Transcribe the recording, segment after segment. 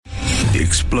the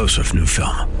explosive new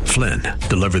film, Flynn,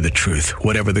 Deliver the Truth,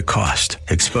 Whatever the Cost,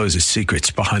 exposes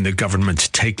secrets behind the government's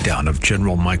takedown of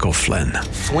General Michael Flynn.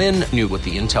 Flynn knew what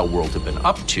the intel world had been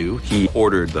up to. He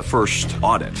ordered the first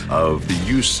audit of the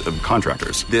use of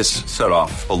contractors. This set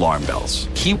off alarm bells.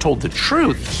 He told the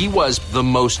truth. He was the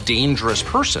most dangerous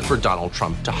person for Donald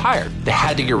Trump to hire. They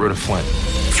had to get rid of Flynn.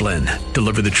 Flynn,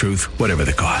 Deliver the Truth, Whatever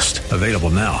the Cost. Available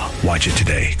now. Watch it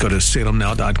today. Go to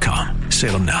salemnow.com.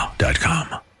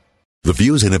 salemnow.com. The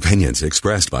views and opinions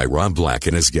expressed by Rob Black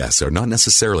and his guests are not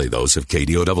necessarily those of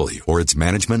KDOW or its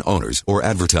management, owners, or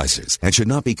advertisers and should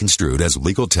not be construed as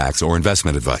legal, tax, or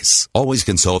investment advice. Always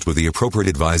consult with the appropriate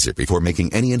advisor before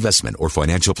making any investment or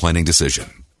financial planning decision.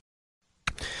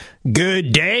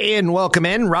 Good day and welcome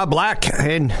in. Rob Black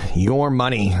and your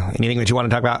money. Anything that you want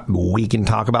to talk about, we can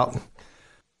talk about.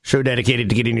 Show dedicated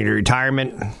to getting into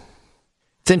retirement.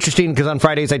 It's interesting because on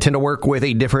Fridays I tend to work with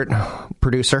a different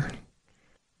producer.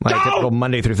 My typical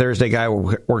Monday through Thursday guy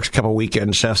works a couple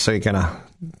weekend shifts, so he kind of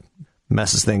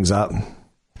messes things up.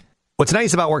 What's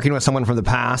nice about working with someone from the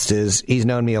past is he's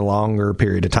known me a longer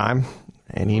period of time,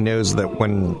 and he knows that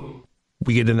when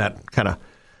we get in that kind of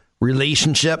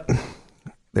relationship,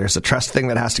 there's a trust thing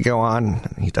that has to go on.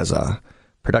 He does a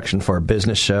production for a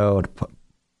business show,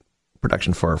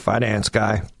 production for a finance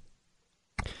guy.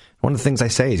 One of the things I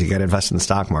say is you got to invest in the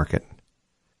stock market.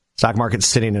 Stock market's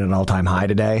sitting at an all-time high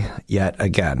today, yet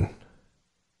again.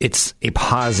 It's a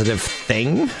positive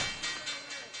thing.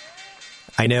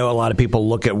 I know a lot of people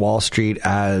look at Wall Street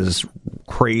as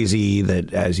crazy,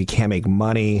 that as you can't make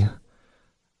money,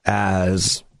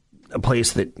 as a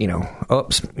place that, I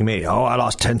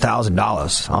lost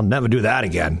 $10,000. I'll never do that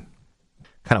again.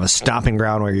 Kind of a stomping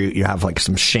ground where you have like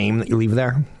some shame that you leave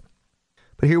there.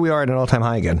 But here we are at an all-time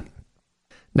high again.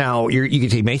 Now, you can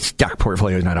say, my stock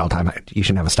portfolio is not all-time high. You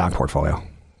shouldn't have a stock portfolio.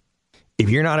 If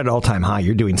you're not at all-time high,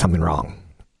 you're doing something wrong.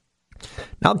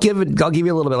 Now, I'll give you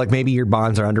a little bit, like maybe your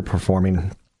bonds are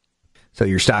underperforming, so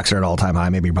your stocks are at all-time high.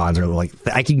 Maybe your bonds are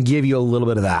I can give you a little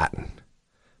bit of that,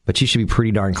 but you should be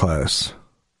pretty darn close.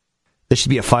 This should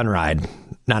be a fun ride,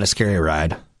 not a scary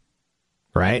ride,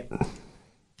 right?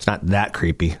 It's not that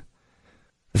creepy.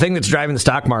 The thing that's driving the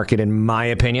stock market, in my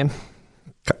opinion,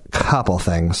 couple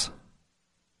things.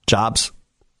 Jobs.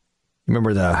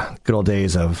 Remember the good old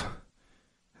days of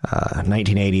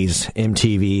 1980s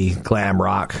MTV glam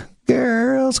rock,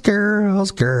 girls,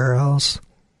 girls, girls,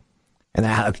 and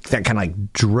that kind of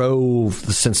like drove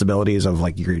the sensibilities of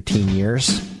like your teen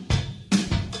years.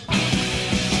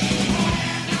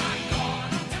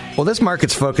 Well, this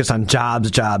market's focused on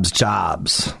jobs, jobs,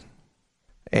 jobs,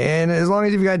 and as long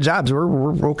as you've got jobs,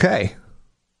 we're okay.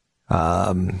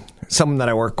 Someone that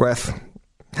I work with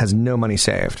has no money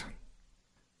saved,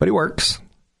 but he works.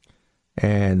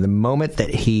 And the moment that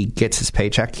he gets his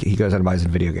paycheck, he goes out and buys a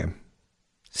video game.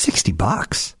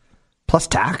 $60 plus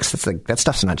tax. That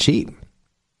stuff's not cheap.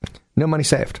 No money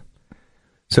saved.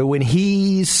 So when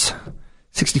he's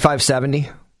 65, 70,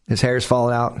 his hair's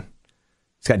falling out,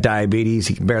 he's got diabetes,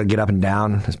 he can barely get up and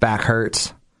down, his back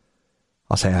hurts,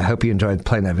 I'll say, I hope you enjoyed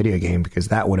playing that video game, because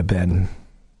that would have been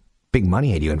big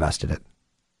money had you invested it.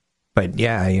 But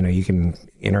yeah, you can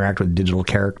interact with digital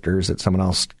characters that someone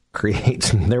else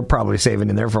creates, and they're probably saving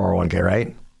in their 401k,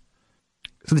 right?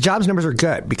 So the jobs numbers are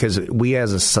good because we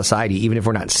as a society, even if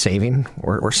we're not saving,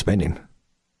 we're spending.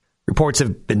 Reports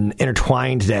have been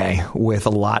intertwined today with a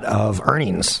lot of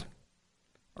earnings.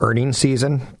 Earnings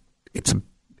season, it's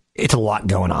a lot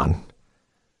going on.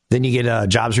 Then you get a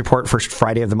jobs report first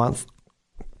Friday of the month.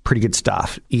 Pretty good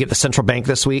stuff. You get the central bank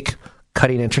this week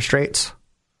cutting interest rates.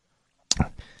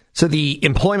 So the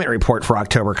employment report for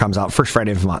October comes out first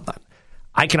Friday of the month.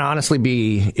 I can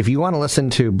honestly if you want to listen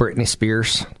to Britney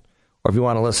Spears or if you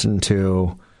want to listen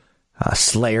to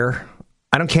Slayer,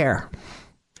 I don't care.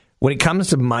 When it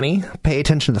comes to money, pay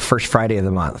attention to the first Friday of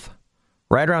the month,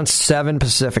 right around 7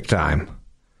 Pacific time.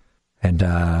 And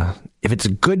if it's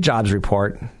a good jobs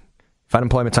report, if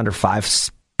unemployment's under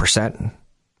 5%,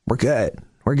 we're good.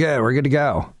 We're good to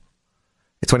go.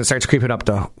 It's when it starts creeping up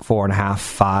to 4.5,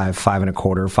 5, 5.25,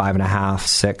 5.5,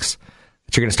 6,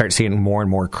 that you're going to start seeing more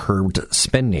and more curbed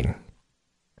spending.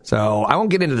 So I won't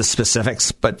get into the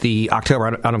specifics, but the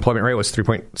October unemployment rate was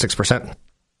 3.6%.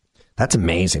 That's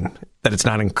amazing that it's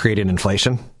not creating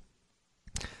inflation.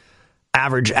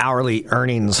 Average hourly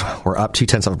earnings were up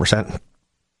 0.2%,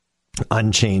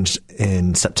 unchanged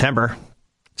in September.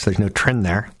 So there's no trend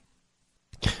there.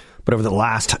 But over the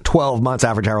last 12 months,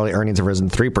 average hourly earnings have risen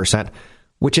 3%,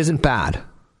 which isn't bad.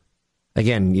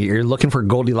 Again, you're looking for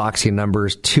Goldilocks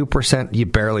numbers. 2%, you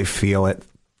barely feel it.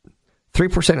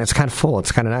 3%, it's kind of full.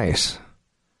 It's kind of nice.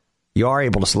 you are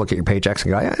able to look at your paychecks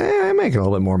and go, I'm making a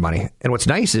little bit more money. And what's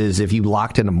nice is if you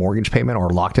locked in a mortgage payment or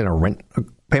locked in a rent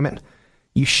payment,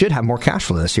 you should have more cash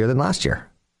flow this year than last year.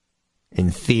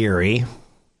 In theory.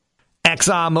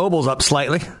 ExxonMobil's up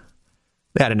slightly.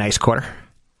 They had a nice quarter.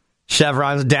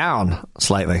 Chevron's down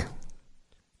slightly.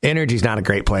 Energy's not a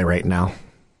great play right now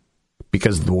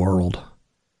because of the world.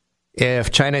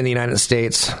 If China and the United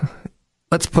States,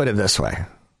 let's put it this way.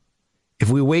 If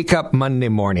we wake up Monday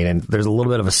morning and there's a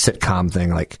little bit of a sitcom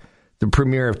thing, like the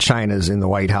premier of China's in the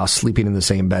White House sleeping in the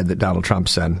same bed that Donald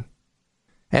Trump's in,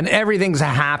 and everything's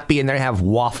happy and they have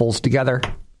waffles together,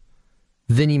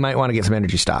 then you might want to get some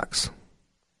energy stocks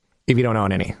if you don't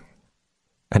own any.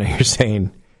 I know you're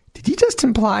saying, did you just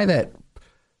imply that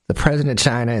the president of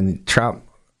China and Trump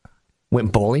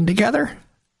went bowling together?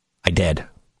 I did.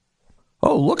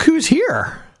 Oh, look who's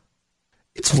here.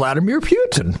 It's Vladimir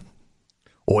Putin.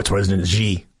 Oh, it's President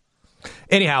Xi.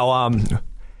 Anyhow, wouldn't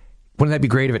that be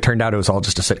great if it turned out it was all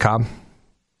just a sitcom?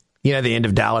 You know, the end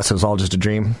of Dallas, it was all just a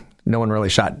dream. No one really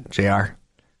shot JR.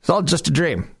 It's all just a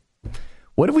dream.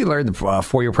 What if we learned the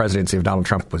 4-year presidency of Donald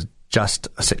Trump was just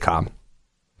a sitcom?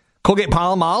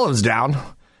 Colgate-Palmolive's down.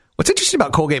 What's interesting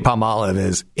about Colgate-Palmolive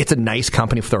is it's a nice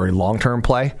company for a long-term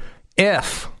play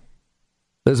if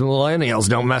those millennials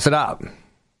don't mess it up.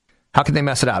 How can they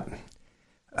mess it up?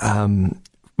 One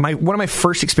of my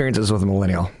first experiences with a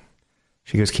millennial,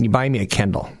 she goes, can you buy me a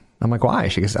Kindle? I'm like, why?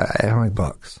 She goes, I don't like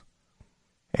books.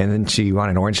 And then she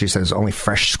wanted orange. She says, only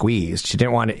fresh squeezed. She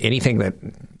didn't want anything that...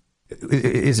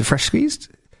 Is it fresh squeezed?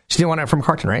 She didn't want it from a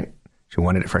carton, right? She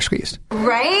wanted it fresh squeezed.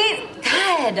 Right?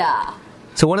 Good.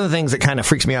 So one of the things that kind of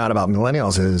freaks me out about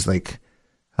millennials is like,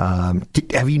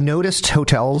 have you noticed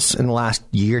hotels in the last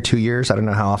year, 2 years? I don't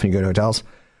know how often you go to hotels,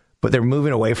 but they're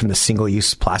moving away from the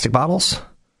single-use plastic bottles.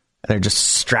 And they're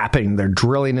just they're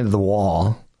drilling into the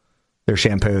wall their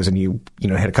shampoos, and you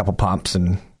hit a couple pumps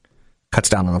and cuts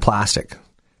down on the plastic.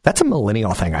 That's a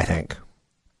millennial thing, I think.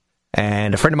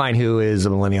 And a friend of mine who is a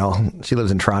millennial, she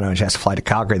lives in Toronto and she has to fly to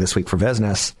Calgary this week for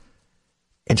business.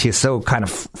 And she is so kind of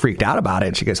freaked out about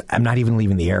it. She goes, I'm not even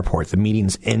leaving the airport. The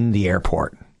meeting's in the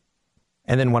airport.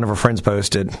 And then one of her friends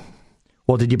posted,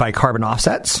 well, did you buy carbon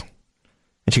offsets?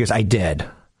 And she goes, I did.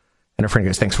 And her friend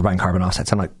goes, thanks for buying carbon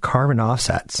offsets. I'm like, carbon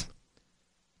offsets?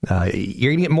 You're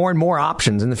going to get more and more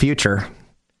options in the future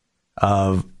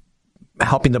of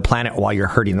helping the planet while you're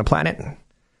hurting the planet,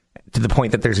 to the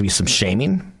point that there's going to be some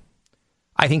shaming.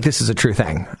 I think this is a true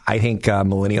thing. I think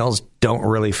millennials don't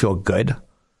really feel good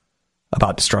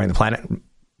about destroying the planet.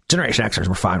 Generation Xers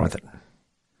were fine with it.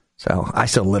 So I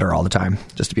still litter all the time,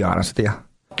 just to be honest with you.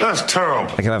 That's terrible.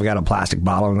 Like if I've got a plastic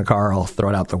bottle in the car, I'll throw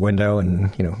it out the window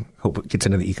and, hope it gets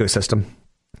into the ecosystem.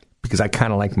 Because I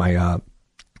kind of like my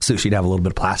sushi to have a little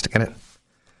bit of plastic in it.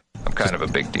 I'm kind of a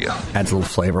big deal. Adds a little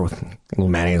flavor with a little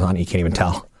mayonnaise on it. You can't even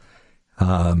tell.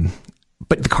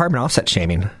 But the carbon offset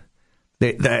shaming,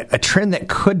 a trend that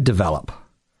could develop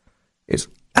is,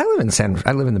 I live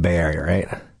in the Bay Area, right?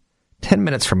 10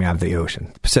 minutes from me, I have the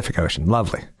ocean, the Pacific Ocean.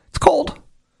 Lovely. It's cold,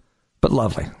 but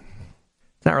lovely.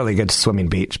 It's not really a good swimming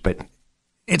beach, but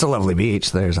it's a lovely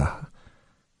beach. There's a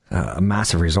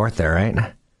massive resort there, right?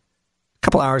 A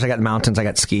couple hours, I got mountains, I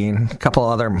got skiing. A couple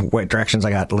other directions,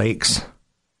 I got lakes.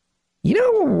 You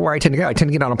know where I tend to go? I tend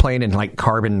to get on a plane and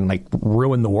carbon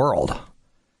ruin the world.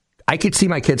 I could see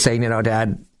my kids saying,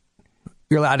 Dad,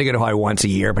 you're allowed to go to Hawaii once a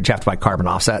year, but you have to buy carbon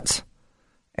offsets.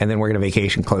 And then we're going to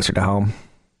vacation closer to home.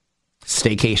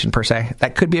 Staycation, per se.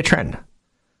 That could be a trend.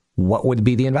 What would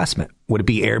be the investment? Would it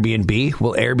be Airbnb?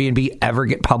 Will Airbnb ever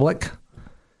get public?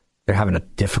 They're having a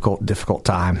difficult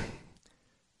time.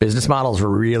 Business models are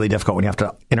really difficult when you have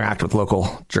to interact with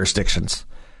local jurisdictions.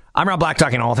 I'm Rob Black,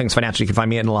 talking all things financial. You can find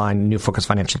me online,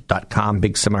 newfocusfinancial.com.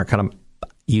 Big seminar coming.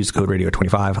 Use code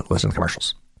radio25. Listen to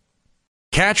commercials.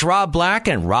 Catch Rob Black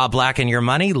and Rob Black and Your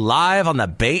Money live on the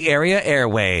Bay Area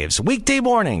airwaves, weekday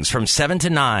mornings from 7 to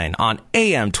 9 on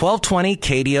AM 1220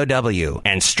 KDOW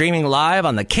and streaming live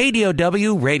on the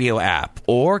KDOW radio app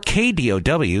or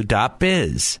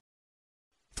KDOW.biz.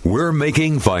 We're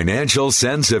making financial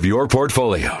sense of your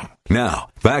portfolio. Now,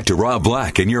 back to Rob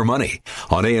Black and Your Money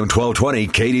on AM 1220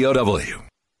 KDOW.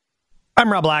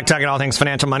 I'm Rob Black, talking all things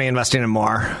financial, money, investing, and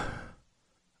more.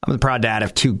 I'm the proud dad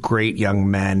of two great young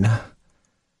men.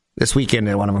 This weekend,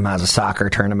 one of them has a soccer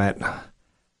tournament.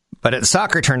 But at the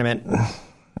soccer tournament,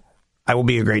 I will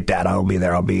be a great dad. I will be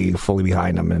there. I'll be fully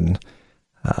behind them. And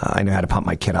I know how to pump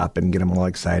my kid up and get him all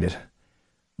excited.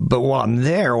 But while I'm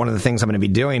there, one of the things I'm going to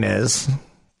be doing is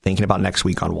thinking about next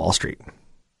week on Wall Street.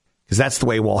 Because that's the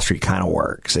way Wall Street kind of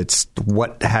works. It's,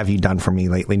 what have you done for me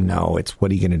lately? No, it's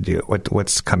what are you going to do?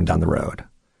 What's coming down the road?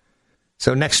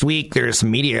 So next week, there's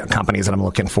some media companies that I'm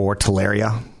looking for.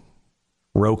 Teleria,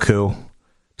 Roku.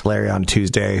 Teleria on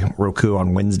Tuesday, Roku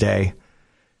on Wednesday,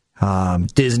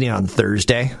 Disney on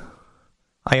Thursday.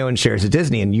 I own shares of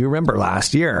Disney, and you remember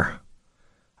last year,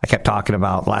 I kept talking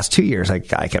about, last 2 years, I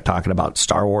kept talking about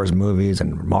Star Wars movies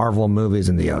and Marvel movies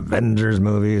and the Avengers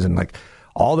movies and like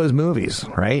all those movies,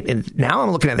 right? And now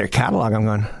I'm looking at their catalog, I'm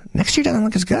going, next year doesn't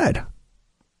look as good.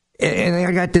 And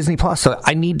I got Disney Plus, so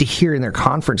I need to hear in their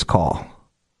conference call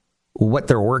what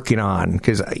they're working on,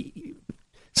 because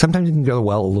sometimes it can go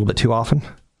well a little bit too often.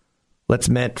 Let's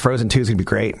admit, Frozen 2 is going to be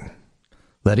great.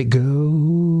 Let it go,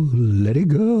 let it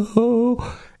go.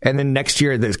 And then next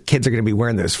year, those kids are going to be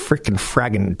wearing those freaking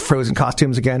fragging Frozen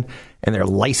costumes again, and they're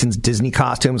licensed Disney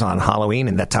costumes on Halloween,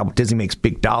 and that's how Disney makes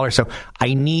big dollars. So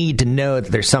I need to know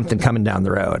that there's something coming down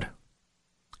the road,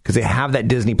 because they have that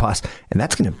Disney Plus, and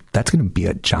that's going to be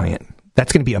a giant.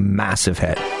 That's going to be a massive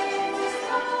hit.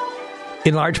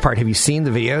 In large part, have you seen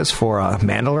the videos for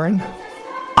Mandalorian?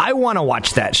 I want to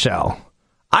watch that show.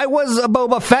 I was a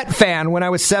Boba Fett fan when I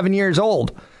was 7 years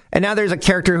old. And now there's a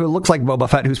character who looks like Boba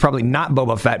Fett who's probably not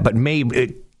Boba Fett, but may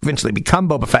eventually become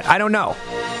Boba Fett. I don't know.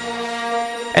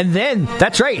 And then,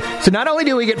 that's right. So not only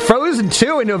do we get Frozen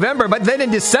 2 in November, but then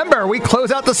in December, we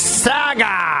close out the saga.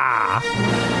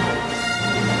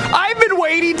 I've been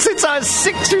waiting since I was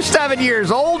 6 or 7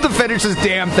 years old to finish this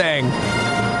damn thing.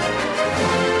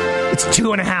 It's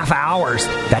 2.5 hours.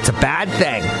 That's a bad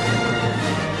thing.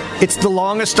 It's the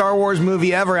longest Star Wars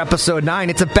movie ever, Episode 9.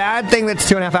 It's a bad thing that's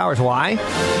 2.5 hours. Why?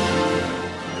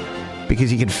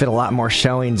 Because you can fit a lot more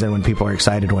showings than when people are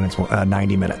excited when it's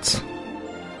 90 minutes.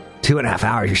 2.5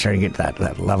 hours, you're starting to get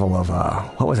that level of,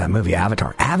 what was that movie,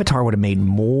 Avatar? Avatar would have made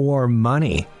more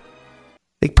money.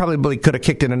 They probably could have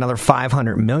kicked in another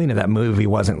 $500 million if that movie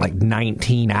wasn't like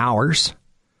 19 hours.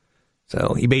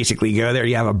 So you basically go there,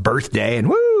 you have a birthday, and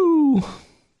woo!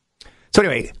 So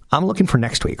anyway, I'm looking for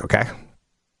next week, okay?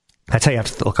 That's how you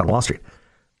have to look on Wall Street.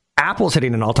 Apple's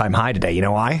hitting an all-time high today. You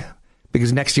know why?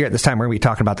 Because next year at this time, we're going to be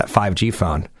talking about that 5G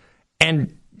phone.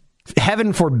 And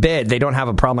heaven forbid they don't have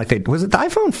a problem like they... Was it the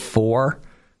iPhone 4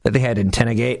 that they had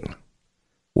AntennaGate?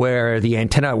 Where the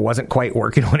antenna wasn't quite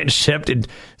working when it shipped, and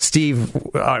Steve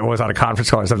was on a conference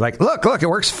call and was like, look, it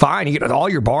works fine. You get all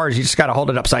your bars, you just got to hold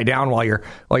it upside down while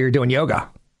you're doing yoga.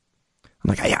 I'm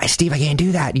like, yeah, Steve, I can't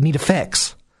do that. You need a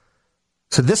fix.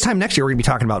 So this time next year, we're going to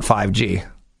be talking about 5G.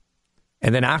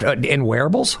 And then after, in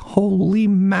wearables, holy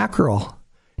mackerel.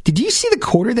 Did you see the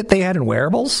quarter that they had in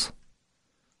wearables?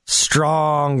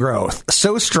 Strong growth.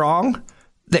 So strong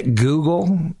that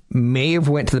Google may have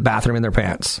went to the bathroom in their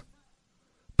pants.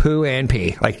 Poo and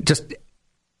pee. Like, just,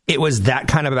 it was that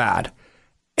kind of bad.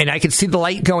 And I could see the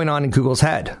light going on in Google's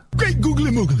head. Great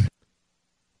googly moogly.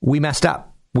 We messed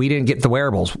up. We didn't get the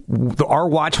wearables. Our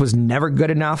watch was never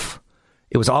good enough.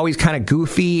 It was always kind of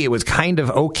goofy. It was kind of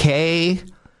okay.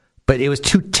 But it was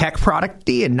too tech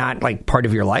product-y and not like part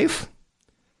of your life.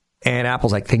 And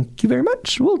Apple's like, thank you very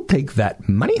much. We'll take that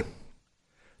money.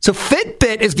 So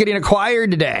Fitbit is getting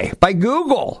acquired today by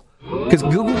Google because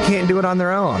Google can't do it on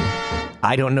their own.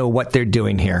 I don't know what they're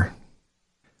doing here.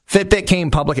 Fitbit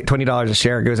came public at $20 a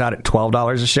share. It goes out at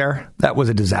 $12 a share. That was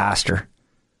a disaster.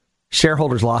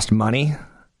 Shareholders lost money.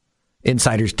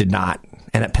 Insiders did not.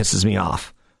 And it pisses me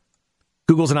off.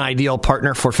 Google's an ideal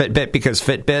partner for Fitbit because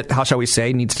Fitbit, how shall we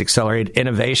say, needs to accelerate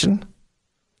innovation.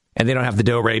 And they don't have the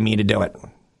do-re-mi to do it.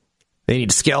 They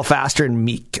need to scale faster and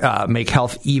make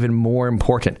health even more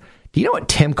important. Do you know what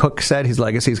Tim Cook said his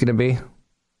legacy is going to be?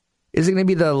 Is it going to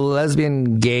be the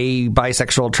lesbian, gay,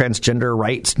 bisexual, transgender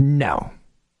rights? No.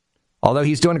 Although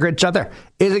he's doing a great job there.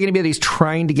 Is it going to be that he's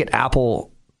trying to get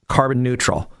Apple carbon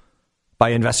neutral by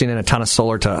investing in a ton of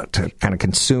solar to kind of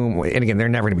consume? And again, they're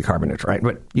never going to be carbon neutral, right?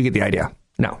 But you get the idea.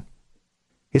 No.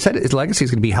 He said his legacy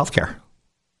is going to be healthcare.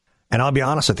 And I'll be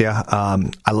honest with you,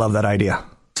 I love that idea.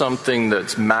 Something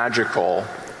that's magical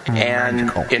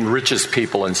and enriches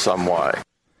people in some way.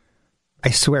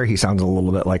 I swear he sounds a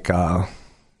little bit like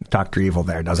Dr. Evil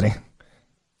there, doesn't he?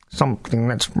 Something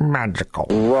that's magical.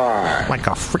 Right. Like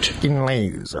a freaking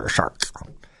laser shark.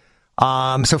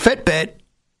 So Fitbit,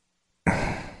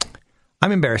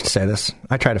 I'm embarrassed to say this.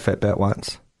 I tried a Fitbit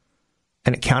once,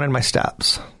 and it counted my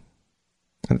steps.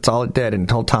 And it's all it did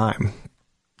until time.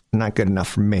 Not good enough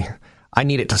for me. I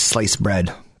need it to slice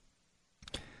bread.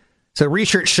 So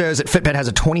research shows that Fitbit has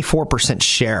a 24%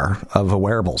 share of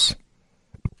wearables.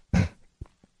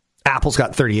 Apple's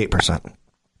got 38%.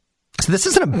 So this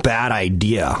isn't a bad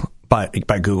idea by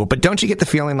Google, but don't you get the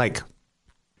feeling like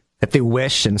that they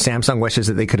wish, and Samsung wishes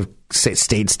that they could have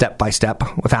stayed step by step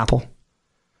with Apple?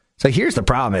 So here's the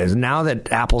problem is now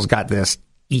that Apple's got this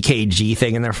EKG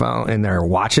thing in their phone, in their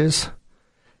watches,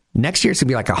 Next year, it's going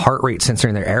to be like a heart rate sensor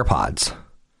in their AirPods.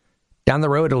 Down the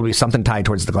road, it'll be something tied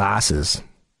towards the glasses.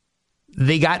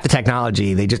 They got the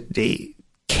technology.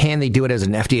 Can they do it as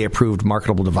an FDA-approved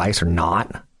marketable device or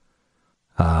not?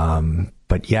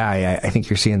 But yeah, I think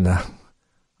you're seeing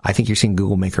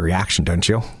Google make a reaction, don't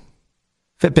you?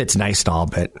 Fitbit's nice and all,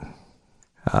 but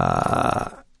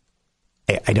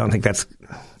I don't think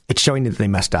it's showing that they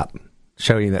messed up,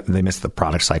 showing that they missed the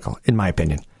product cycle, in my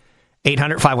opinion.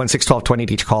 800-516-1220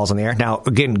 to each calls on the air. Now,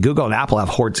 again, Google and Apple have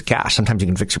hordes of cash. Sometimes you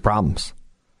can fix your problems.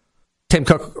 Tim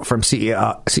Cook, from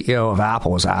CEO of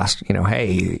Apple, was asked,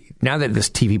 hey, now that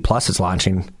this TV Plus is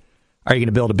launching, are you going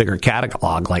to build a bigger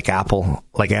catalog like Amazon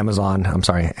and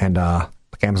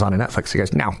Netflix? He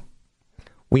goes, no,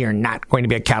 we are not going to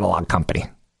be a catalog company.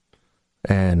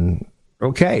 And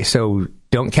okay, so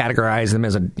don't categorize them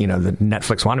as the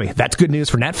Netflix wannabe. That's good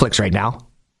news for Netflix right now.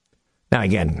 Now,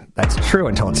 again, that's true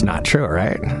until it's not true,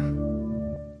 right?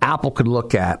 Apple could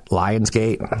look at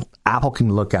Lionsgate. Apple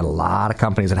can look at a lot of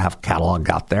companies that have catalog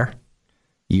out there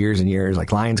years and years.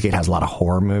 Like Lionsgate has a lot of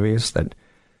horror movies that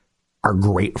are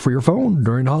great for your phone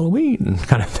during Halloween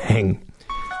kind of thing.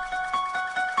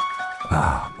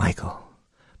 Oh,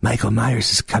 Michael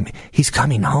Myers is coming. He's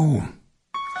coming home.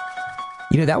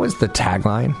 That was the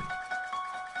tagline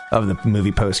of the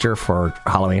movie poster for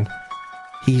Halloween.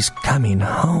 He's coming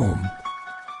home.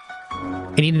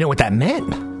 And you didn't know what that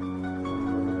meant.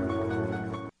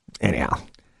 Anyhow,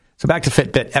 so back to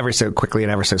Fitbit ever so quickly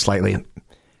and ever so slightly.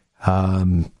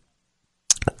 I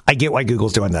get why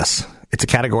Google's doing this. It's a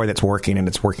category that's working, and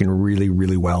it's working really,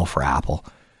 really well for Apple.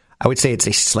 I would say it's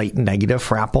a slight negative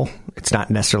for Apple. It's not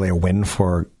necessarily a win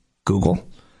for Google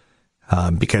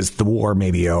because the war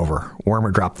may be over.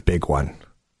 Warmer dropped the big one.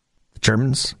 The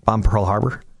Germans bombed Pearl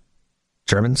Harbor.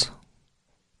 Germans,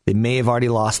 they may have already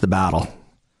lost the battle.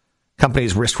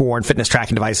 Companies' wrist-worn fitness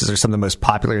tracking devices are some of the most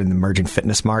popular in the emerging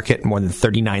fitness market. More than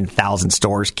 39,000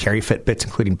 stores carry Fitbits,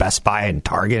 including Best Buy and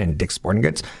Target and Dick's Sporting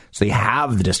Goods. So they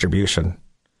have the distribution.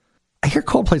 I hear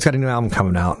Coldplay's got a new album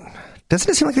coming out. Doesn't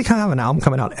it seem like they kind of have an album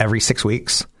coming out every 6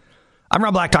 weeks? I'm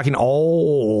Rob Black, talking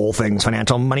all things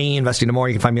financial, money, investing, and more.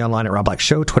 You can find me online at Rob Black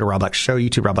Show, Twitter Rob Black Show,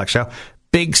 YouTube Rob Black Show.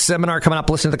 Big seminar coming up.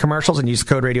 Listen to the commercials and use the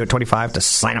code radio25 to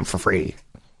sign up for free.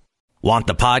 Want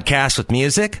the podcast with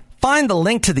music? Find the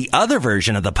link to the other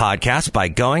version of the podcast by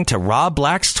going to Rob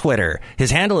Black's Twitter. His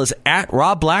handle is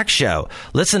 @RobBlackShow.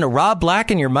 Listen to Rob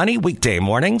Black and Your Money weekday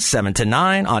mornings, 7 to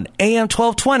 9 on AM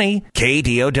 1220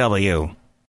 KDOW.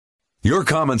 Your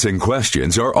comments and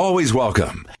questions are always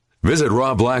welcome. Visit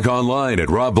Rob Black online at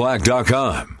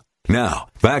robblack.com. Now,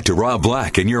 back to Rob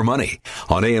Black and Your Money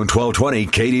on AM 1220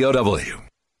 KDOW.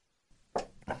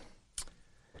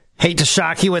 Hate to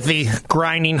shock you with the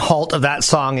grinding halt of that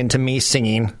song into me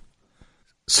singing.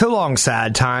 So long,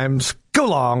 sad times. Go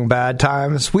long, bad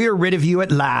times. We are rid of you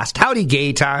at last. Howdy,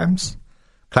 gay times.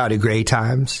 Cloudy gray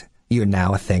times. You're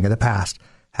now a thing of the past.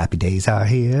 Happy days are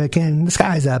here again. The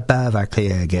skies above are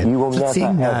clear again. You will never,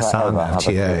 sing ever, a song ever of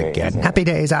cheer again. Happy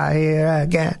days are here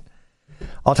again.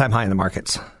 All-time high in the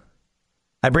markets.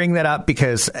 I bring that up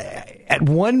because at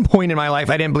one point in my life,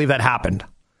 I didn't believe that happened.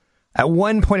 At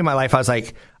one point in my life, I was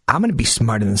like, I'm going to be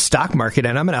smarter than the stock market,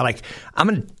 and I'm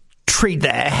going to trade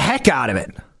the heck out of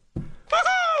it.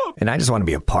 And I just want to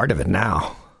be a part of it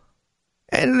now.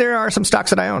 And there are some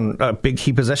stocks that I own big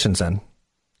key positions in.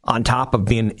 On top of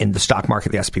being in the stock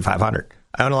market, the S&P 500.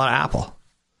 I own a lot of Apple.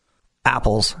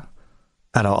 Apple's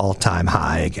at an all-time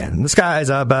high again. The skies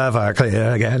above are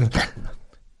clear again.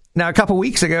 Now, a couple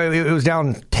weeks ago, it was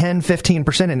down 10,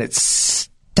 15%, and it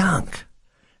stunk.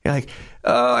 You're like,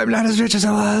 oh, I'm not as rich as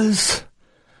I was.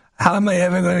 How am I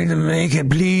ever going to make it?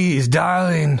 Please,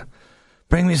 darling,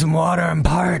 bring me some water. I'm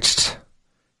parched.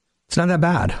 It's not that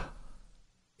bad.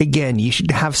 Again, you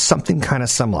should have something kind of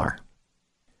similar.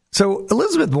 So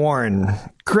Elizabeth Warren,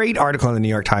 great article in the New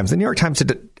York Times. The New York Times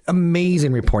did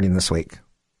amazing reporting this week.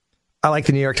 I like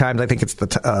the New York Times. I think it's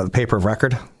the paper of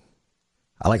record.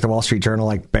 I like the Wall Street Journal,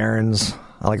 I like Barron's.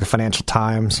 I like the Financial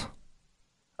Times.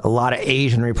 A lot of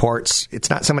Asian reports. It's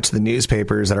not so much the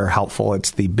newspapers that are helpful.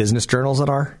 It's the business journals that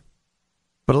are.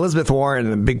 But Elizabeth Warren,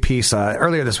 the big piece,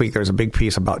 earlier this week, there was a big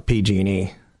piece about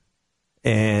PG&E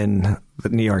in the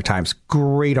New York Times.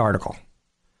 Great article.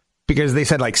 Because they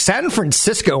said, like, San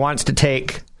Francisco wants to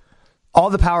take all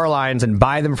the power lines and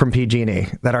buy them from PG&E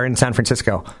that are in San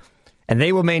Francisco, and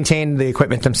they will maintain the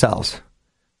equipment themselves.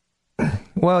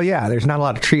 Well, yeah, there's not a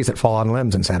lot of trees that fall on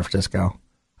limbs in San Francisco.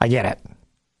 I get it.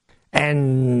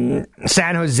 And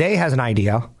San Jose has an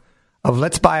idea of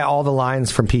let's buy all the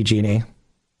lines from PG&E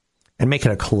and make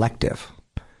it a collective.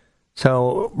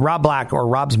 So Rob Black, or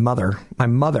Rob's mother, my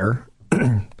mother,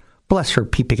 bless her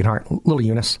pea-picking heart, little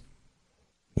Eunice,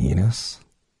 Eunice?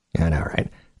 Yeah, I know,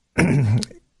 right?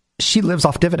 She lives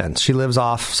off dividends. She lives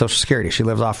off Social Security. She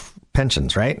lives off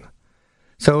pensions, right?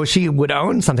 So she would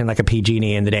own something like a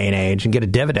PG&E in the day and age and get a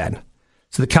dividend.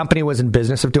 So the company was in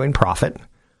business of doing profit.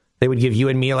 They would give you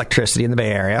and me electricity in the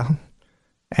Bay Area.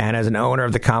 And as an owner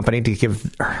of the company, to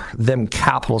give them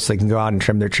capital so they can go out and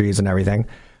trim their trees and everything,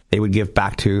 they would give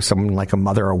back to someone like a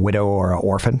mother, a widow, or an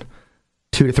orphan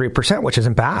 2 to 3%, which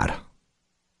isn't bad.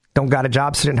 Don't got a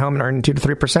job, sit at home and earn 2 to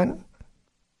 3%.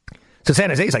 So San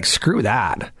Jose's like, screw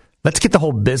that. Let's get the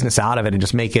whole business out of it and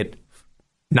just make it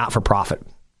not for profit.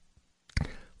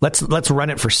 Let's run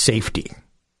it for safety.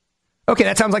 Okay,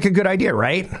 that sounds like a good idea,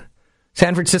 right?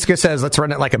 San Francisco says, let's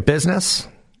run it like a business.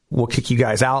 We'll kick you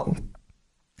guys out.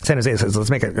 San Jose says, let's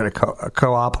make it a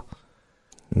co-op.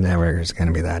 Never is going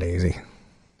to be that easy.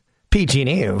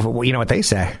 PG&E, you know what they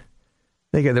say?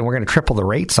 They go, then we're going to triple the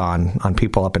rates on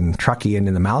people up in Truckee and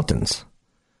in the mountains.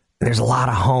 And there's a lot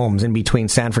of homes in between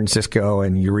San Francisco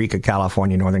and Eureka,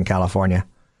 California, Northern California.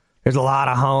 There's a lot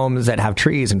of homes that have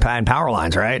trees and power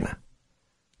lines, right?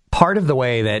 Part of the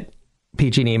way that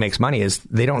PG&E makes money is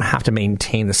they don't have to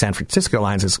maintain the San Francisco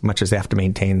lines as much as they have to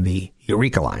maintain the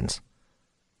Eureka lines.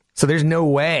 So there's no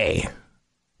way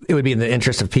it would be in the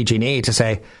interest of PG&E to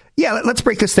say, yeah, let's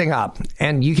break this thing up,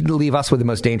 and you can leave us with the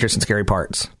most dangerous and scary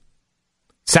parts.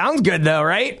 Sounds good, though,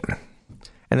 right?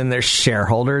 And then there's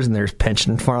shareholders and there's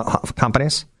pension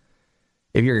companies.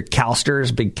 If you're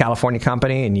CalSTRS, big California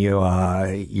company, and you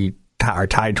are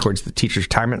tied towards the teacher's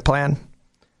retirement plan,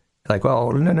 like,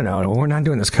 well, no, we're not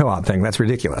doing this co-op thing. That's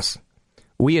ridiculous.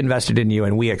 We invested in you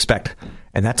and we expect,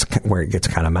 and that's where it gets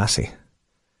kind of messy.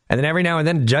 And then every now and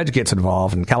then a judge gets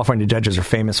involved, and California judges are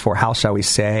famous for, how shall we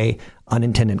say,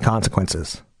 unintended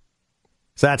consequences.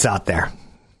 So that's out there.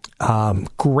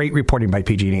 Great reporting by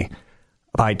PG&E,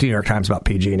 by New York Times about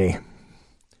PG&E.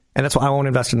 And that's why I won't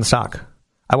invest in the stock.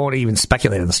 I won't even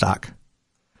speculate in the stock.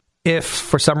 If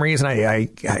for some reason I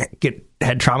get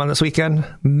head trauma this weekend,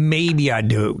 maybe I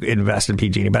do invest in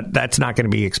PG&E, but that's not going to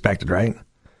be expected, right?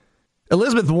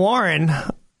 Elizabeth Warren,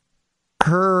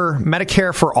 her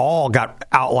Medicare for All got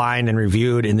outlined and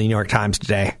reviewed in the New York Times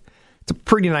today. It's a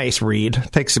pretty nice read.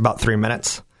 It takes about 3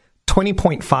 minutes.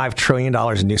 $20.5 trillion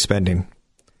in new spending.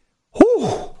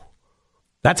 Whew!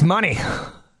 That's money.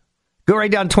 Go right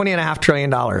down $20.5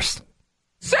 trillion.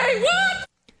 Say what?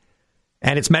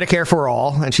 And it's Medicare for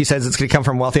All, and she says it's going to come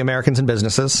from wealthy Americans and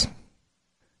businesses.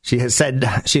 She has said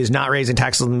she is not raising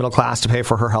taxes on the middle class to pay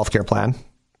for her health care plan.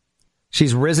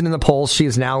 She's risen in the polls. She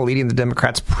is now leading the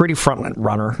Democrats pretty front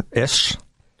runner-ish.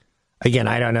 Again,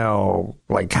 I don't know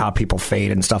like how people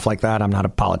fade and stuff like that. I'm not a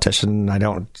politician. I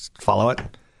don't follow it.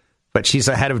 But she's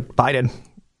ahead of Biden.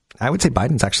 I would say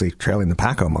Biden's actually trailing the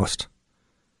pack almost.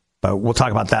 But we'll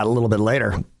talk about that a little bit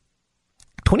later.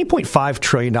 $20.5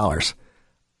 trillion.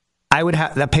 I would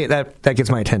have that gets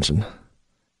my attention.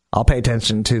 I'll pay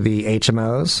attention to the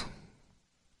HMOs.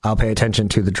 I'll pay attention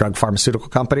to the drug pharmaceutical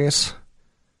companies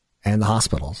and the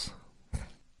hospitals.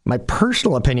 My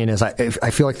personal opinion is I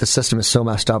feel like the system is so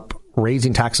messed up.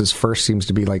 Raising taxes first seems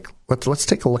to be like, let's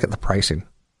take a look at the pricing.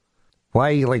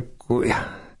 Why, like,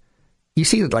 you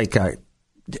see like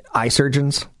eye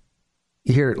surgeons,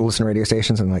 you listen to radio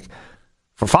stations and like,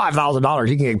 for $5,000,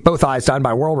 you can get both eyes done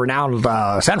by world-renowned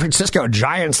San Francisco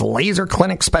Giants laser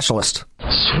clinic specialist.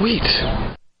 Sweet.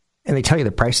 And they tell you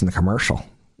the price in the commercial.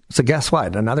 So guess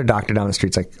what? Another doctor down the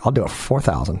street's like, I'll do it for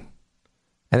 $4,000.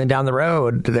 And then down the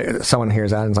road, someone hears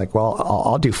that and is like, well,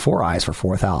 I'll do 4 eyes for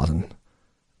 $4,000.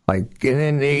 Like, and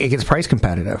then it gets price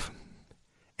competitive.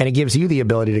 And it gives you the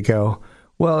ability to go,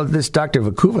 well, this Dr.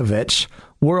 Vukovic,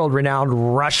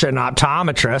 world-renowned Russian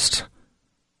optometrist,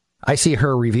 I see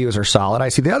her reviews are solid. I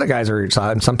see the other guys are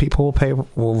solid. And some people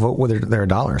will vote with their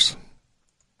dollars.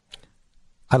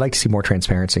 I'd like to see more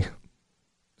transparency.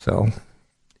 So,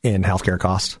 in healthcare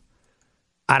costs.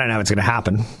 I don't know if it's going to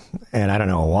happen, and I don't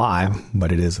know why,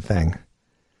 but it is a thing.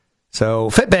 So,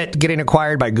 Fitbit getting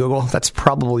acquired by Google. That's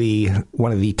probably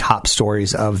one of the top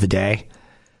stories of the day.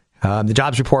 The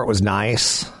jobs report was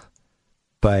nice,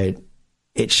 but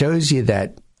it shows you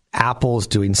that Apple's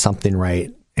doing something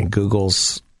right, and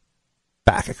Google's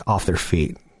back off their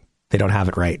feet. They don't have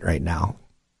it right now.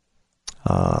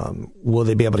 Will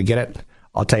they be able to get it?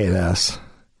 I'll tell you this.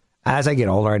 As I get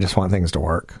older, I just want things to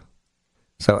work.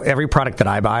 So every product that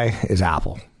I buy is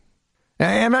Apple.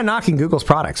 I'm not knocking Google's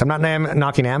products. I'm not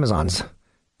knocking Amazon's. Do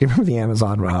you remember the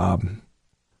Amazon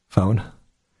phone?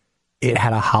 It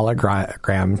had a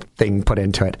hologram thing put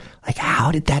into it. Like,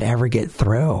 how did that ever get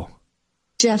through?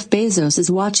 Jeff Bezos is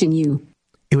watching you.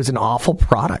 It was an awful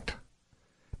product.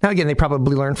 Now, again, they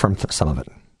probably learned from some of it.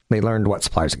 They learned what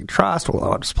suppliers they could trust,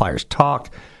 what suppliers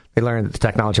talk. They learned that the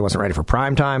technology wasn't ready for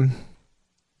prime time,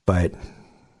 but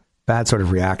bad sort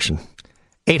of reaction.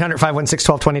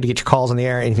 800-516-1220 to get your calls on the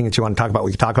air. Anything that you want to talk about,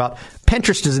 we can talk about.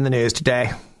 Pinterest is in the news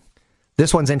today.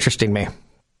 This one's interesting me.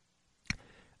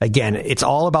 Again, it's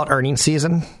all about earnings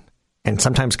season, and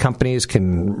sometimes companies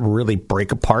can really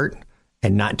break apart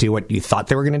and not do what you thought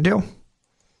they were going to do.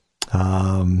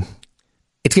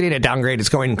 It's getting a downgrade. It's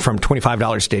going from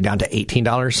 $25 today down to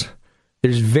 $18.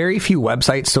 There's very few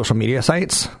websites, social media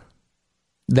sites,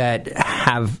 that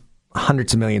have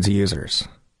hundreds of millions of users.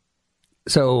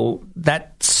 So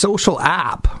that social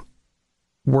app,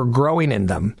 we're growing in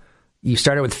them. You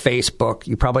started with Facebook.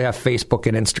 You probably have Facebook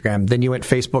and Instagram. Then you went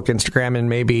Facebook, Instagram, and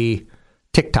maybe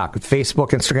TikTok. With Facebook,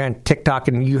 Instagram, TikTok,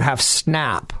 and you have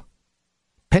Snap.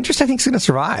 Pinterest, I think, is going to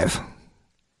survive.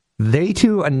 They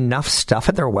do enough stuff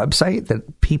at their website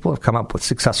that people have come up with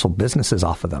successful businesses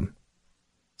off of them.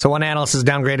 So one analyst is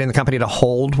downgrading the company to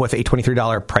hold with a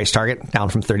 $23 price target, down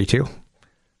from $32.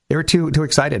 They were too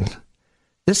excited.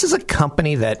 This is a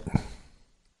company that,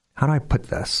 how do I put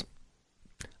this?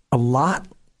 A lot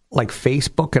like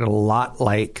Facebook and a lot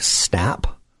like Snap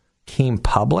came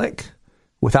public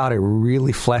without a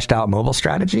really fleshed out mobile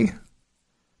strategy,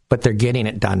 but they're getting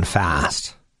it done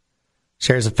fast.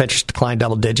 Shares of Pinterest declined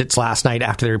double digits last night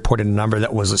after they reported a number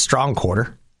that was a strong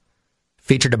quarter.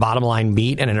 Featured a bottom line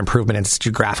beat and an improvement in its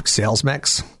geographic sales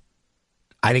mix.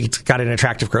 I think it's got an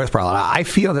attractive growth profile. I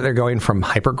feel that they're going from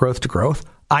hyper growth to growth.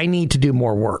 I need to do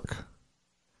more work.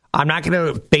 I'm not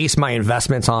going to base my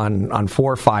investments on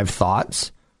 4 or 5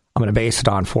 thoughts. I'm going to base it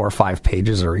on 4 or 5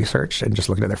 pages of research and just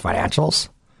looking at their financials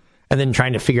and then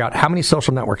trying to figure out how many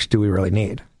social networks do we really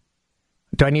need.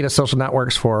 Do I need a social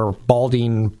networks for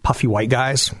balding, puffy white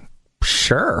guys?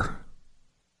 Sure.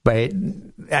 But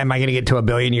am I going to get to 1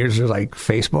 billion users like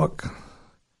Facebook?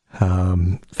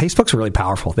 Facebook's really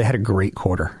powerful. They had a great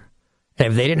quarter. And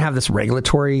if they didn't have this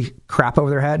regulatory crap over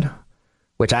their head,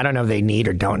 which I don't know if they need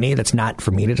or don't need, that's not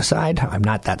for me to decide. I'm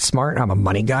not that smart. I'm a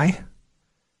money guy.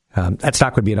 That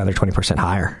stock would be another 20%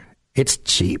 higher. It's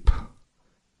cheap.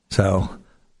 So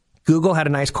Google had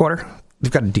a nice quarter.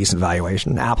 They've got a decent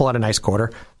valuation. Apple had a nice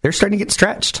quarter. They're starting to get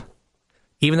stretched.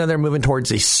 Even though they're moving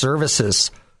towards a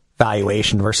services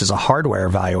valuation versus a hardware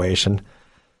valuation,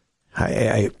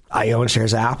 I own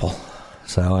shares of Apple.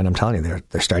 So, and I'm telling you,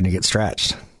 they're starting to get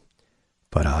stretched.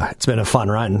 But it's been a fun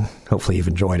run. Hopefully you've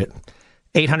enjoyed it.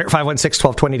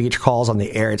 800-516-1220 to get your calls on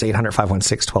the air. It's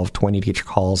 800-516-1220 to get your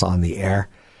calls on the air.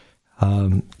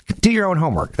 Do your own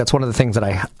homework. That's one of the things that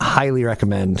I highly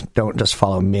recommend. Don't just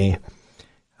follow me.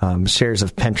 Shares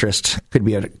of Pinterest could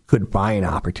be a good buying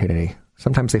opportunity.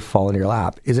 Sometimes they fall into your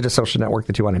lap. Is it a social network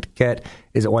that you wanted to get?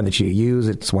 Is it one that you use?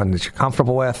 It's one that you're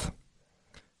comfortable with?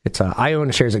 I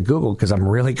own shares of Google because I'm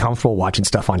really comfortable watching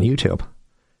stuff on YouTube.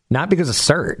 Not because of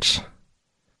search.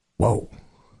 Whoa.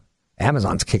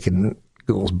 Amazon's kicking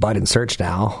Google's butt in search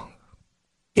now.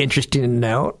 Interesting to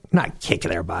note. Not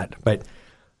kicking their butt, but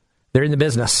they're in the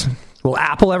business. Will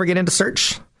Apple ever get into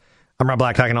search? I'm Rob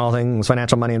Black, talking all things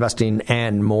financial, money, investing,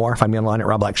 and more. Find me online at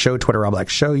Rob Black Show, Twitter, Rob Black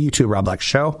Show, YouTube, Rob Black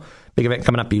Show. Big event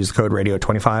coming up. Use the code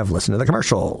radio25. Listen to the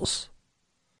commercials.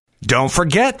 Don't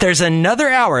forget, there's another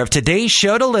hour of today's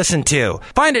show to listen to.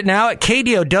 Find it now at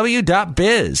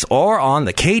KDOW.biz or on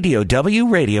the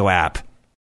KDOW radio app.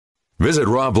 Visit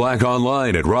Rob Black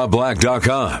online at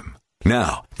robblack.com.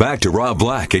 Now, back to Rob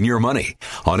Black and Your Money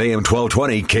on AM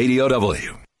 1220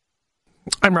 KDOW.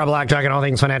 I'm Rob Black, talking all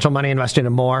things financial, money, investing,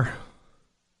 and more.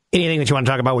 Anything that you want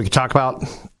to talk about, we can talk about.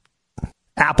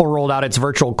 Apple rolled out its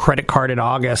virtual credit card in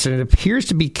August, and it appears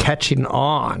to be catching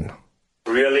on.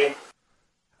 Really?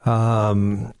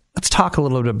 Let's talk a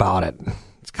little bit about it.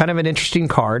 It's kind of an interesting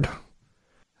card.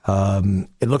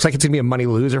 It looks like it's going to be a money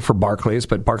loser for Barclays,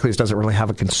 but Barclays doesn't really have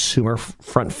a consumer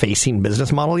front-facing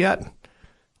business model yet.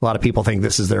 A lot of people think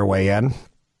this is their way in.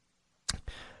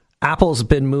 Apple's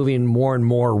been moving more and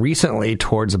more recently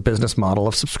towards a business model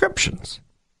of subscriptions.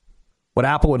 What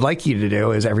Apple would like you to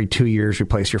do is every 2 years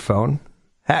replace your phone.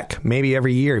 Heck, maybe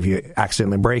every year if you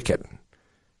accidentally break it.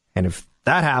 And if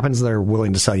that happens, they're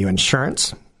willing to sell you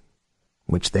insurance,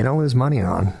 which they don't lose money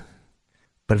on.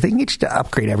 But if they can get you to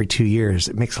upgrade every 2 years,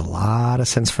 it makes a lot of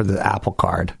sense for the Apple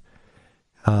Card.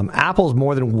 Apple's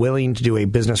more than willing to do a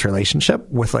business relationship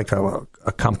with like a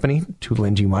company to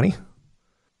lend you money.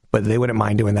 But they wouldn't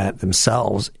mind doing that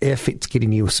themselves if it's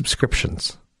getting you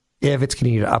subscriptions, if it's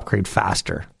getting you to upgrade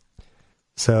faster.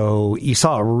 So you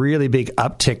saw a really big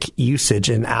uptick usage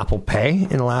in Apple Pay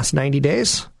in the last 90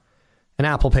 days. And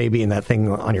Apple Pay being that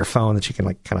thing on your phone that you can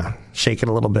like kind of shake it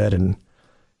a little bit. And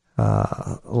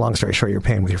long story short, you're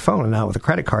paying with your phone and not with a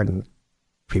credit card. And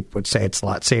people would say it's a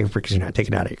lot safer because you're not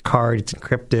taking it out of your card. It's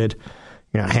encrypted.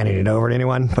 You're not handing it over to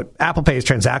anyone. But Apple Pay's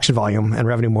transaction volume and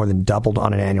revenue more than doubled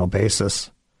on an annual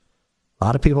basis. A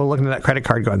lot of people are looking at that credit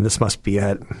card going, this must be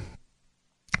it.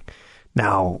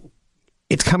 Now,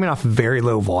 it's coming off very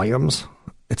low volumes.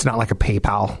 It's not like a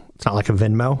PayPal. It's not like a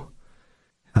Venmo.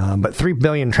 But 3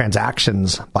 billion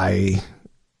transactions by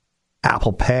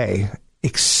Apple Pay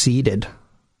exceeded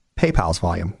PayPal's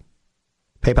volume.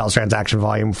 PayPal's transaction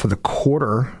volume for the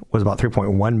quarter was about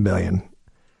 3.1 billion.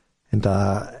 And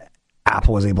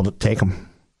Apple was able to take them.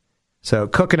 So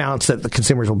Cook announced that the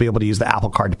consumers will be able to use the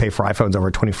Apple Card to pay for iPhones over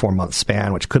a 24-month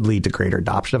span, which could lead to greater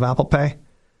adoption of Apple Pay.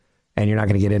 And you're not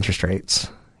going to get interest rates.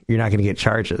 You're not going to get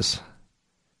charges.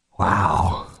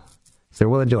 Wow. So they're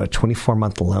willing to do a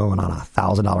 24-month loan on a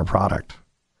 $1,000 product.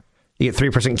 You get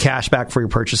 3% cash back for your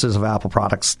purchases of Apple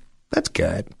products. That's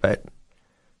good, but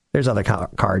there's other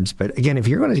cards. But again, if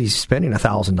you're going to be spending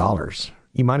 $1,000,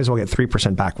 you might as well get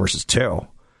 3% back versus 2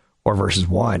 or versus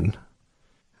 1.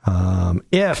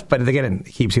 But again, it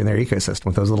keeps you in their ecosystem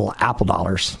with those little Apple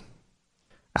dollars.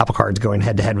 Apple Cards going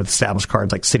head-to-head with established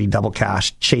cards like Citi Double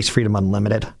Cash, Chase Freedom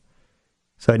Unlimited.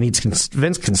 So it needs to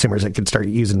convince consumers that can start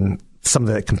using some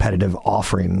of the competitive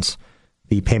offerings.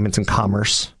 The payments and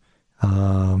commerce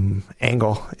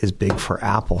angle is big for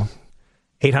Apple.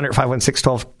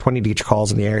 800-516-1220 to get your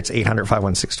calls in the air. It's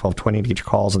 800-516-1220 to get your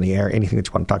calls in the air. Anything that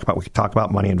you want to talk about, we can talk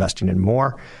about money, investing, and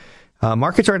more.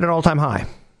 Markets are at an all-time high.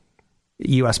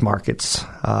 U.S. markets.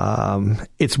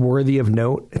 It's worthy of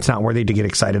note. It's not worthy to get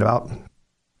excited about.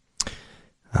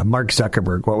 Mark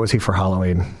Zuckerberg, what was he for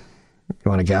Halloween? You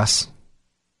want to guess?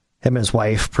 Him and his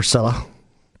wife, Priscilla.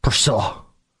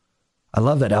 I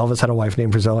love that Elvis had a wife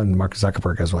named Priscilla and Mark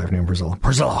Zuckerberg has a wife named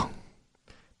Priscilla.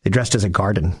 They dressed as a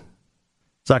garden.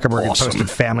 Zuckerberg had posted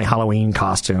family Halloween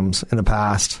costumes in the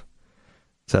past.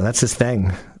 So that's his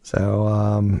thing.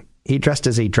 So he dressed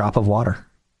as a drop of water.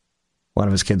 One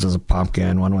of his kids was a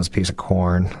pumpkin. One was a piece of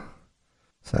corn.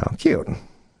 So cute,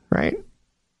 right?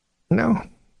 No.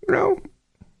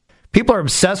 People are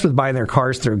obsessed with buying their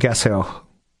cars through, guess who?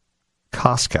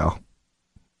 Costco.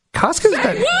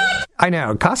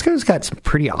 Costco's got some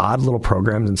pretty odd little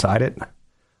programs inside it.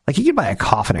 Like you can buy a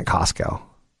coffin at Costco.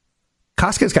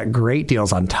 Costco's got great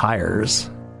deals on tires.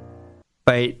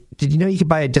 But did you know you could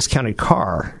buy a discounted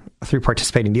car through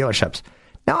participating dealerships?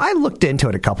 Now, I looked into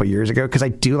it a couple years ago because I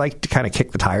do like to kind of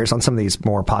kick the tires on some of these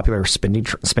more popular spending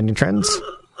trends.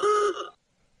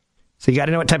 So you got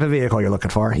to know what type of vehicle you're looking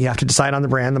for. You have to decide on the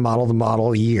brand, the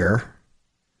model, year.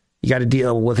 You got to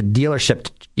deal with a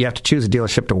dealership. You have to choose a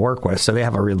dealership to work with. So they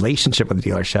have a relationship with the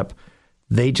dealership.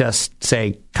 They just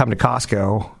say, come to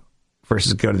Costco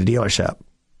versus go to the dealership.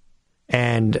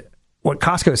 And what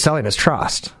Costco is selling is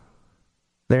trust.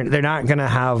 They're not going to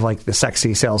have like the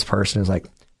sexy salesperson who's like,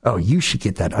 oh, you should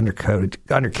get that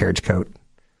undercarriage coat.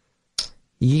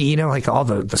 You know, like all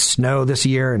the snow this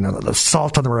year and the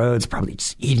salt on the roads probably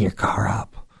just eating your car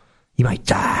up. You might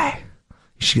die.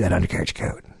 You should get that undercarriage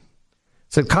coat.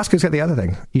 So Costco's got the other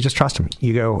thing. You just trust them.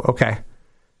 You go, okay,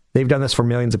 they've done this for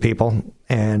millions of people,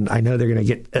 and I know they're going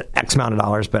to get X amount of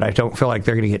dollars, but I don't feel like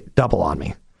they're going to get double on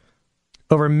me.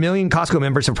 Over 1 million Costco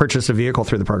members have purchased a vehicle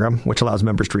through the program, which allows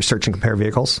members to research and compare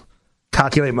vehicles,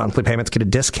 calculate monthly payments, get a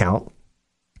discount.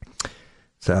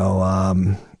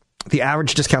 So the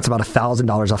average discount's about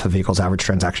 $1,000 off a vehicle's average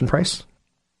transaction price.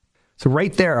 So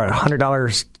right there, a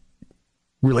 $100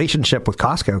 relationship with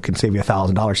Costco can save you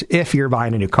 $1,000 if you're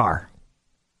buying a new car.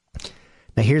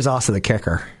 Now, here's also the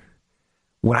kicker.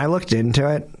 When I looked into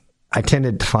it, I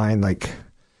tended to find like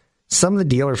some of the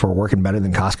dealers were working better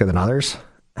than Costco than others.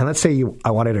 And let's say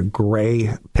I wanted a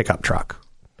gray pickup truck,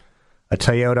 a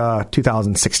Toyota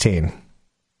 2016.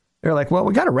 They're like, well,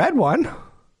 we got a red one.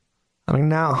 I mean,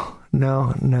 no.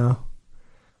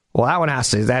 Well, that one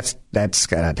has to, that's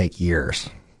going to take years.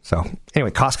 So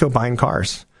anyway, Costco buying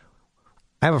cars.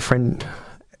 I have a friend,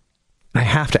 I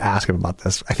have to ask him about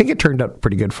this. I think it turned out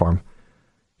pretty good for him.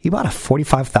 He bought a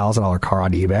 $45,000 car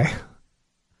on eBay,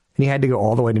 and he had to go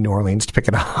all the way to New Orleans to pick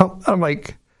it up. I'm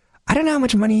like, I don't know how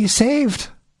much money you saved.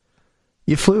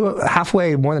 You flew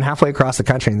more than halfway across the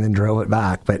country and then drove it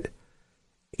back, but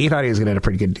he thought he was going to get a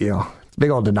pretty good deal. It's a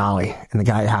big old Denali, and the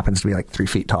guy happens to be like 3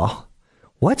 feet tall.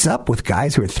 What's up with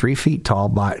guys who are 3 feet tall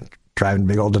driving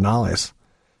big old Denalis?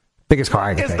 Biggest car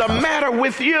I can think of. What's the matter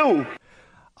with you?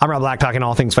 I'm Rob Black, talking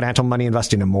all things financial, money,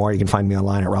 investing, and more. You can find me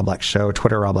online at Rob Black Show,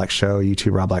 Twitter, Rob Black Show,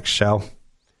 YouTube, Rob Black Show.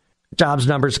 Jobs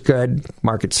numbers, good.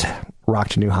 Markets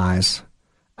rocked to new highs.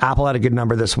 Apple had a good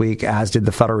number this week, as did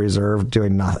the Federal Reserve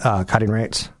doing cutting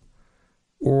rates.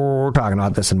 We're talking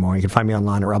about this and more. You can find me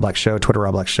online at Rob Black Show, Twitter,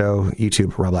 Rob Black Show,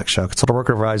 YouTube, Rob Black Show. Consult a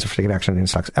broker advisor for taking action on any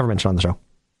stocks ever mentioned on the show.